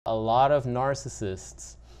a lot of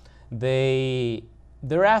narcissists,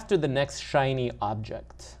 they're after the next shiny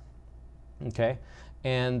object, okay?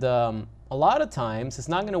 And a lot of times it's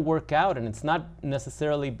not going to work out, and it's not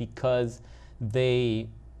necessarily because they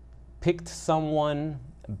picked someone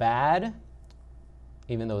bad,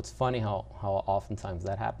 even though it's funny how oftentimes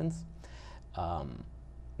that happens.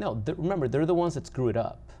 No, remember, they're the ones that screw it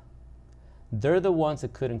up. They're the ones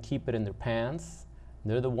that couldn't keep it in their pants.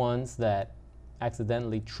 They're the ones that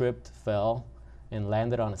accidentally tripped, fell, and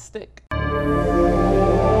landed on a stick.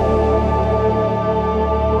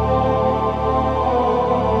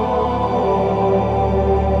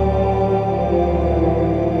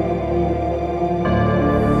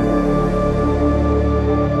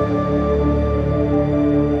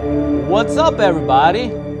 What's up, everybody?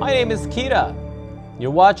 My name is Kira. You're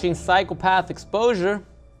watching Psychopath Exposure.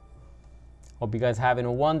 Hope you guys are having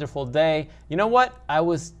a wonderful day. You know what? I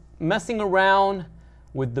was messing around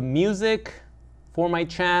with the music for my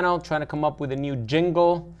channel, trying to come up with a new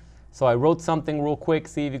jingle. So I wrote something real quick,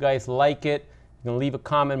 see if you guys like it. You can leave a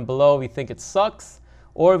comment below if you think it sucks,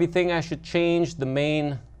 or if you think I should change the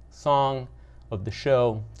main song of the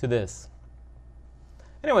show to this.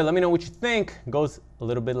 Anyway, let me know what you think. It goes a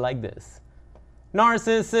little bit like this.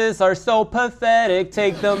 Narcissists are so pathetic,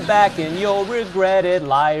 take them back and you'll regret it.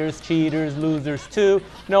 Liars, cheaters, losers too.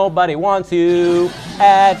 Nobody wants you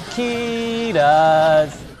at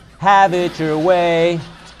Kita's. Have it your way.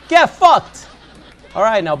 Get fucked!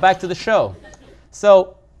 Alright, now back to the show.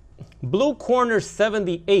 So, Blue Corner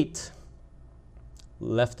 78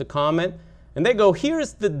 left a comment, and they go,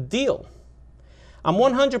 here's the deal. I'm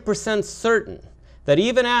 100% certain that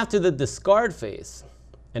even after the discard phase,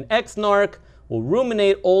 an ex-narc will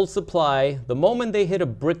ruminate old supply the moment they hit a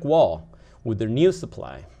brick wall with their new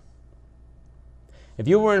supply. If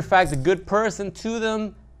you were in fact a good person to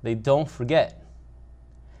them, they don't forget.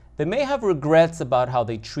 They may have regrets about how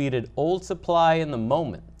they treated old supply in the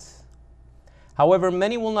moment. However,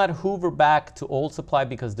 many will not hoover back to old supply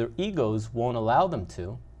because their egos won't allow them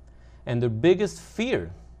to, and their biggest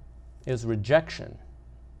fear is rejection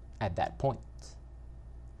at that point.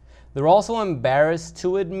 They're also embarrassed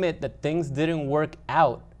to admit that things didn't work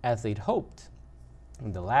out as they'd hoped.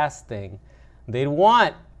 And the last thing they'd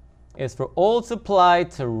want is for old supply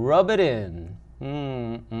to rub it in.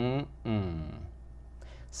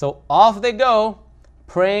 So off they go,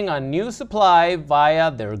 preying on new supply via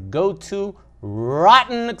their go-to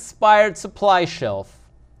rotten expired supply shelf,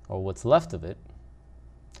 or what's left of it.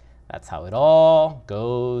 That's how it all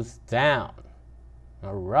goes down.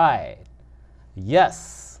 All right.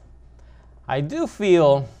 Yes. I do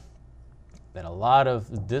feel that a lot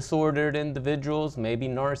of disordered individuals, maybe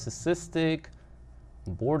narcissistic,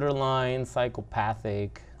 borderline,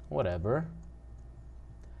 psychopathic, whatever,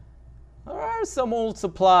 there are some old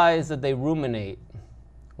supplies that they ruminate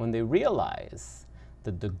when they realize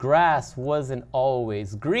that the grass wasn't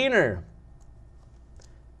always greener.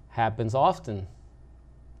 Happens often.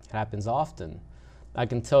 Happens often. I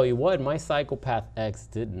can tell you what, my psychopath ex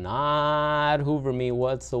did not hoover me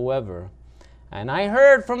whatsoever. And I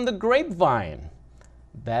heard from the grapevine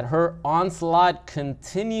that her onslaught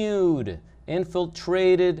continued,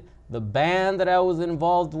 infiltrated the band that I was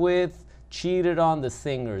involved with, cheated on the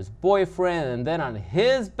singer's boyfriend, and then on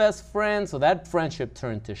his best friend, so that friendship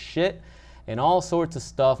turned to shit, and all sorts of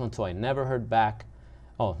stuff until I never heard back.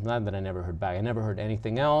 Oh, not that I never heard back, I never heard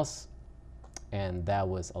anything else, and that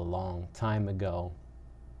was a long time ago.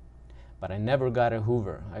 But I never got a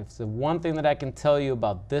hoover. I've said one thing that I can tell you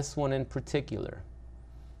about this one in particular.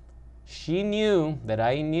 She knew that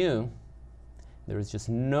I knew there was just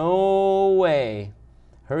no way.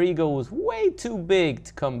 Her ego was way too big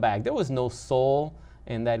to come back. There was no soul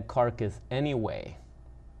in that carcass anyway.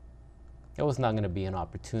 It was not going to be an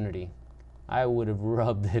opportunity. I would have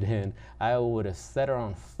rubbed it in. I would have set her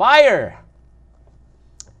on fire.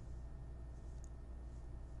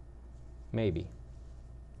 Maybe.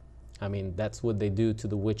 I mean, that's what they do to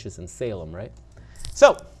the witches in Salem, right?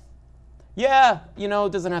 So, yeah, you know,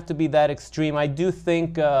 it doesn't have to be that extreme. I do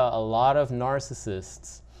think a lot of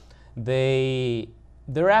narcissists,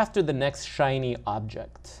 they're after the next shiny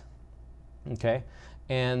object, okay?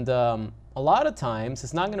 And a lot of times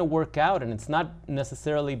it's not going to work out, and it's not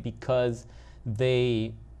necessarily because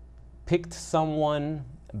they picked someone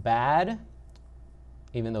bad,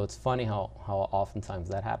 even though it's funny how oftentimes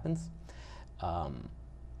that happens.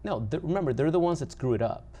 No, remember, they're the ones that screw it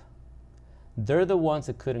up. They're the ones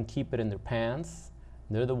that couldn't keep it in their pants.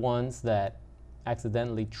 They're the ones that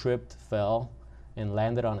accidentally tripped, fell, and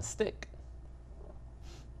landed on a stick.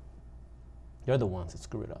 They're the ones that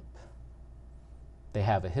screw it up. They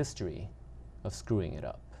have a history of screwing it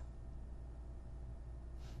up.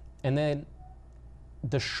 And then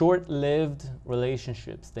the short-lived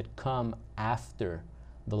relationships that come after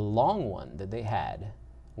the long one that they had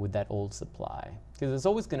with that old supply. Because there's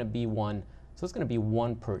always going to be one, so it's going to be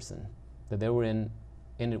one person that they were in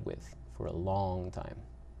it with for a long time.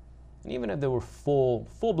 And even if they were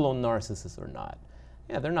full-blown narcissists or not,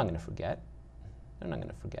 yeah, they're not going to forget. They're not going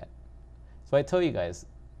to forget. So I tell you guys,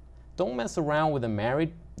 don't mess around with the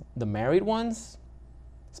married ones,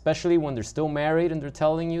 especially when they're still married and they're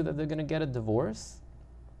telling you that they're going to get a divorce.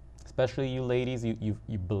 Especially you ladies,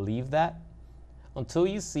 you believe that. Until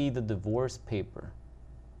you see the divorce paper,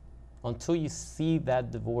 until you see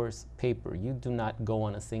that divorce paper, you do not go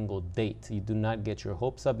on a single date. You do not get your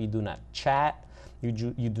hopes up. You do not chat. You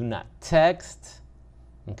do not text.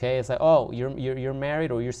 Okay, it's like, oh, you're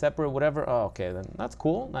married or you're separate, whatever. Oh, okay, then that's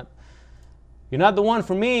cool. You're not the one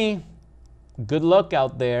for me. Good luck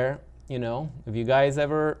out there. You know, if you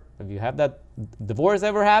have that divorce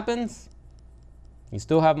ever happens, you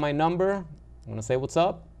still have my number. I'm gonna say what's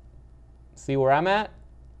up. See where I'm at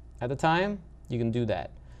the time. You can do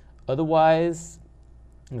that. Otherwise,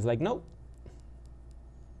 it's like, nope.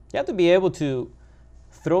 You have to be able to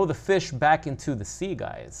throw the fish back into the sea,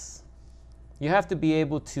 guys. You have to be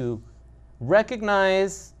able to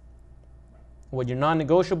recognize what your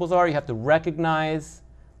non-negotiables are. You have to recognize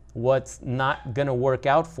what's not going to work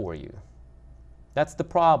out for you. That's the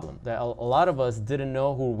problem. That a lot of us didn't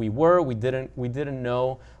know who we were. We didn't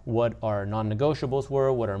know what our non-negotiables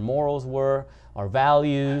were, what our morals were, our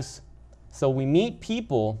values. So we meet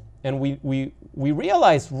people and we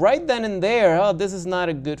realize right then and there, oh, this is not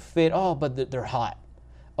a good fit. Oh, but they're hot.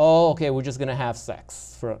 Oh, okay, we're just going to have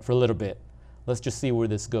sex for a little bit. Let's just see where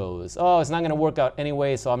this goes. Oh, it's not going to work out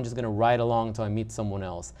anyway, so I'm just going to ride along until I meet someone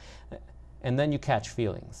else. And then you catch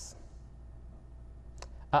feelings.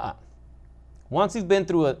 Once you've been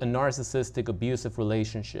through a narcissistic, abusive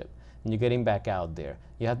relationship, and you're getting back out there,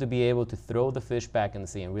 you have to be able to throw the fish back in the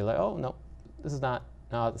sea and realize, oh, no, that's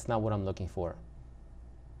not what I'm looking for.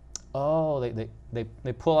 Oh,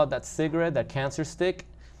 they pull out that cigarette, that cancer stick,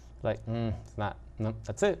 like, it's not, no,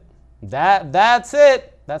 that's it. That's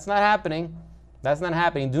it. That's not happening. That's not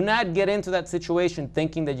happening. Do not get into that situation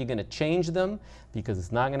thinking that you're going to change them, because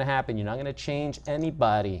it's not going to happen. You're not going to change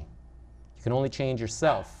anybody. You can only change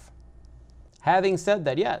yourself. Having said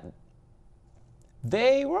that, yeah,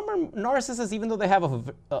 remember narcissists, even though they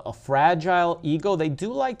have a fragile ego, they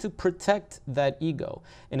do like to protect that ego.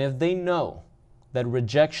 And if they know that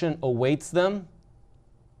rejection awaits them,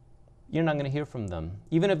 you're not going to hear from them.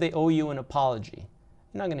 Even if they owe you an apology,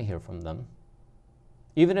 you're not going to hear from them.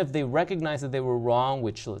 Even if they recognize that they were wrong,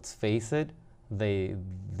 which, let's face it,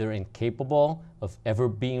 they're incapable of ever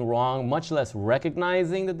being wrong, much less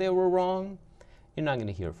recognizing that they were wrong, you're not going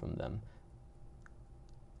to hear from them.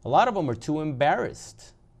 A lot of them are too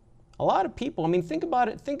embarrassed. A lot of people, I mean, think about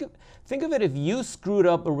it. Think of it if you screwed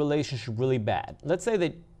up a relationship really bad. Let's say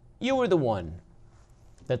that you were the one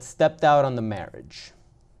that stepped out on the marriage.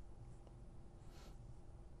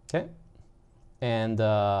 Okay? And,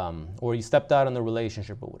 or you stepped out on the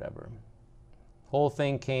relationship or whatever. Whole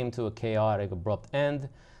thing came to a chaotic, abrupt end,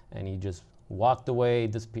 and you just walked away,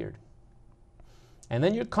 disappeared. And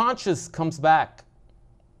then your conscience comes back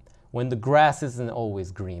when the grass isn't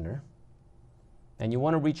always greener, and you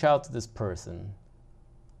want to reach out to this person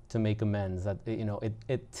to make amends. That, you know,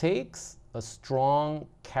 it takes a strong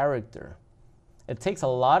character. It takes a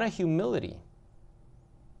lot of humility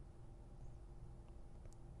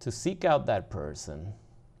to seek out that person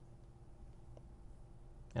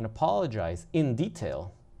and apologize in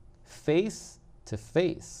detail, face to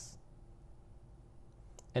face,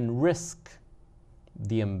 and risk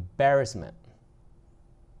the embarrassment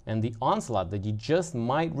and the onslaught that you just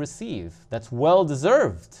might receive. That's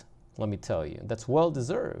well-deserved, let me tell you. That's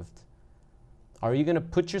well-deserved. Are you going to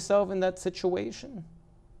put yourself in that situation?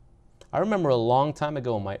 I remember a long time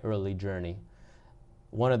ago in my early journey,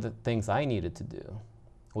 one of the things I needed to do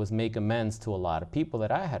was make amends to a lot of people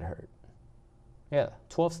that I had hurt. Yeah,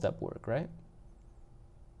 12-step work, right?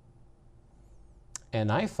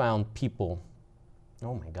 And I found people,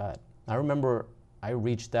 oh my God. I remember I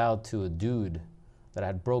reached out to a dude that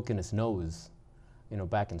had broken his nose, you know,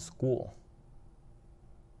 back in school.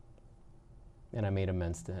 And I made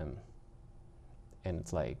amends to him. And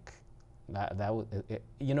it's like,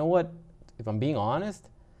 you know what? If I'm being honest,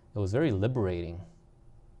 it was very liberating.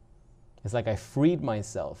 It's like I freed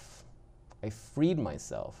myself. I freed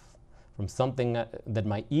myself from something that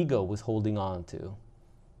my ego was holding on to.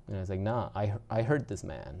 And I was like, nah, I hurt this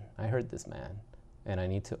man. I hurt this man. And I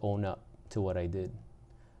need to own up to what I did.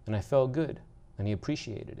 And I felt good. And he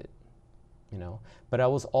appreciated it, you know. But I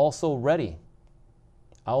was also ready.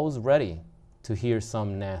 I was ready to hear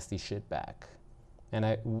some nasty shit back. And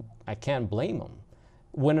I can't blame them.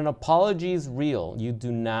 When an apology is real, you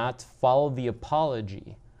do not follow the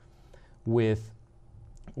apology with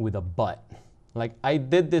a but. Like, I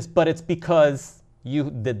did this, but it's because you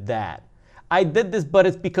did that. I did this, but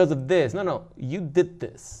it's because of this. No, you did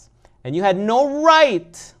this. And you had no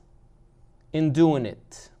right in doing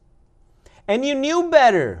it. And you knew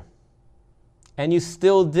better. And you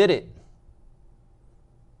still did it.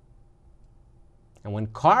 And when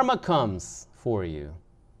karma comes for you,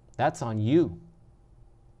 that's on you.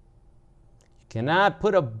 You cannot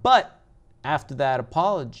put a but after that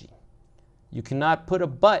apology. You cannot put a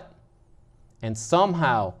but and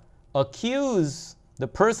somehow accuse the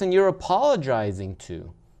person you're apologizing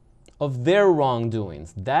to of their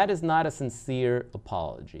wrongdoings. That is not a sincere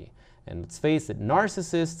apology. And let's face it,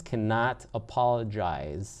 narcissists cannot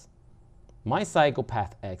apologize. My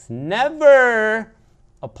psychopath ex never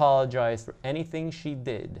apologized for anything she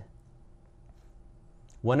did.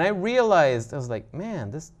 When I realized, I was like,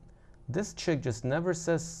 man, this chick just never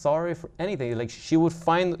says sorry for anything. Like, she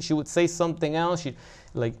would say something else.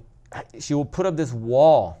 She would put up this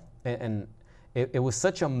wall, and it was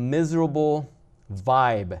such a miserable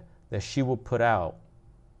vibe that she would put out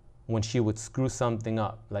when she would screw something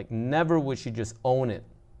up. Like, never would she just own it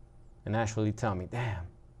and actually tell me, damn,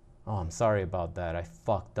 oh, I'm sorry about that, I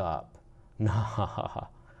fucked up. Nah.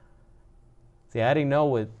 See, I didn't know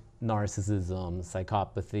what narcissism,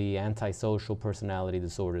 psychopathy, antisocial personality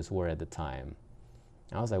disorders were at the time.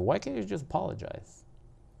 I was like, why can't you just apologize?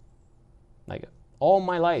 Like, all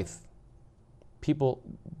my life, people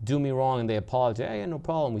do me wrong and they apologize. Hey, no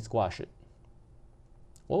problem, we squash it.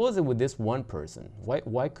 What was it with this one person?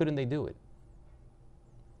 Why couldn't they do it?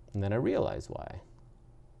 And then I realized why.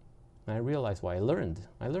 And I realized why. I learned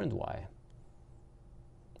why.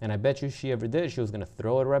 And I bet you if she ever did, she was going to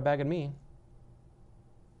throw it right back at me.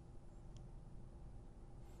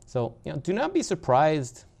 So, do not be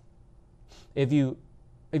surprised if you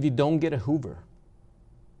don't get a Hoover.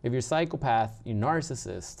 If you're psychopath, you're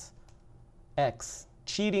narcissist, ex,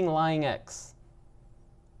 cheating, lying ex,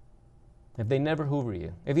 if they never Hoover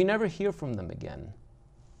you, if you never hear from them again,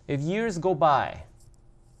 if years go by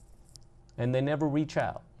and they never reach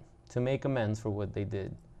out to make amends for what they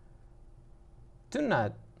did, do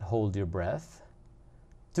not hold your breath.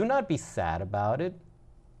 Do not be sad about it.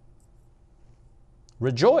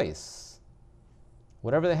 Rejoice.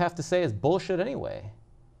 Whatever they have to say is bullshit anyway.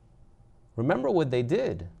 Remember what they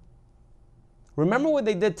did. Remember what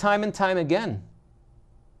they did time and time again.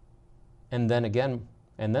 And then again,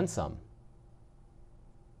 and then some.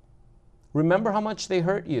 Remember how much they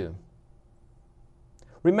hurt you.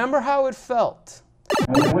 Remember how it felt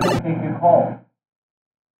when they wouldn't take your calls.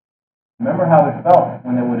 Remember how it felt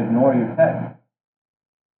when they would ignore your texts.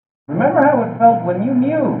 Remember how it felt when you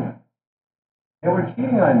knew they were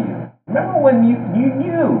cheating on you. Remember when you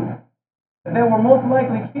knew that they were most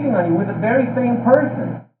likely cheating on you with the very same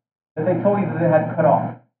person that they told you that they had cut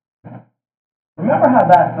off. Remember how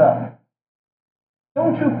that felt.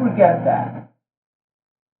 Don't you forget that.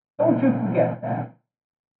 Don't you forget that.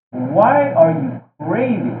 Why are you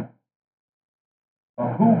craving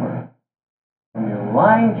a Hoover from your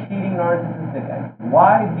lying, cheating, narcissistic ex?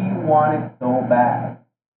 Why do you want it so bad?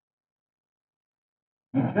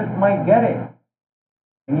 You just might get it.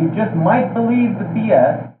 And you just might believe the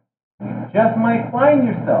BS. You just might find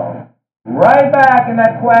yourself right back in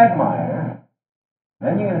that quagmire.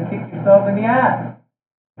 Then you're going to kick yourself in the ass.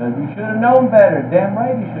 Because you should have known better. Damn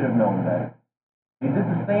right you should have known better. They did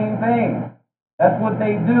the same thing. That's what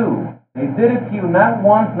they do. They did it to you not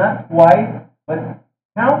once, not twice, but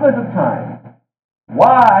countless of times.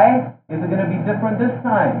 Why is it going to be different this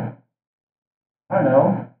time? I don't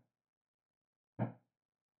know.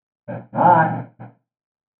 It's not.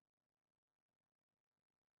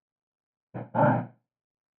 It's not.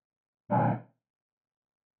 It's not.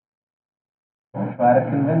 Don't try to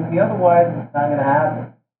convince me otherwise. It's not going to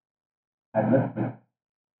happen. I'd listen.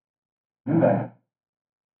 You guys.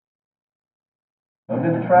 Look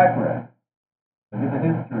at the track record. Look at the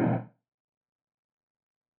history.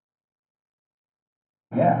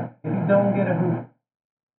 Yeah, if you don't get a hoop,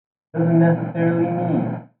 it doesn't necessarily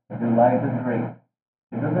mean that your life is great.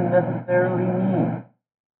 It doesn't necessarily mean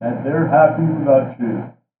that they're happy without you.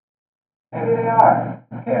 Maybe they are.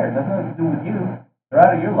 Who cares? That's nothing to do with you. They're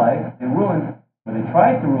out of your life. They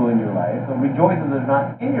tried to ruin your life, so rejoice that they're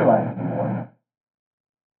not in your life anymore.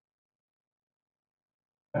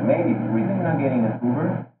 But maybe the reason you're not getting a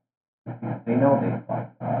Hoover is because they know they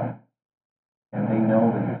fucked up. And they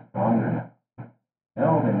know that you're stronger now.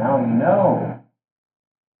 Know that now you know.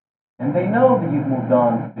 And they know that you've moved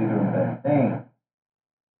on to bigger and better things.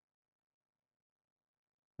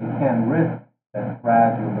 They can't risk that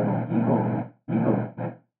fragile little ego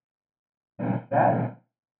thing and it's shattered.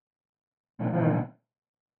 At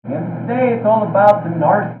the end of the day, it's all about the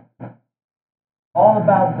narcissist. All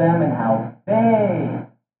about them and how they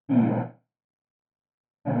feel.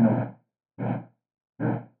 They have no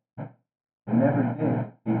control. They never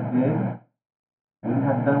did. If they did, they wouldn't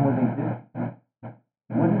have done what they did.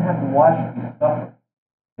 They wouldn't have watched you suffer.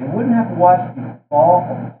 They wouldn't have watched you fall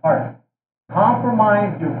apart.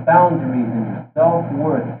 Compromise your boundaries and your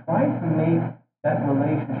self-worth, trying to make that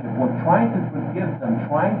relationship work, trying to forgive them,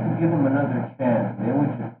 trying to give them another chance. They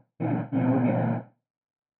would just stick it to you again.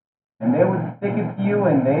 And they would stick it to you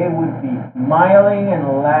and they would be smiling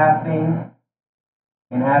and laughing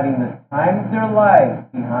and having the time of their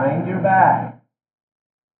lives behind your back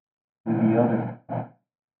with the other stuff.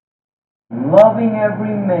 Loving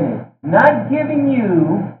every minute, not giving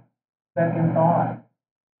you second thought.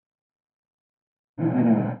 You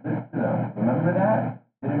didn't exist to them. Remember that?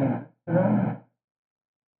 Didn't exist to them?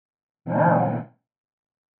 Now,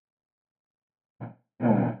 you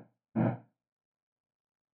don't exist.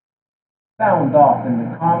 Sound off in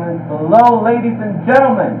the comments below, ladies and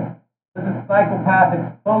gentlemen. This is Psychopath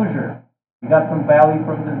Exposure. If you got some value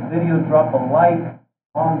from this video, drop a like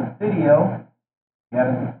on the video. If you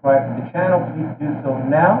haven't subscribed to the channel, please do so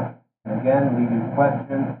now. And again, leave your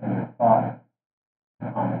questions and your thoughts in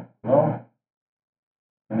the comments below.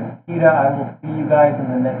 My name is Kita. I will see you guys in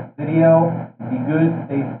the next video. Be good,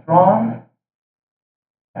 stay strong.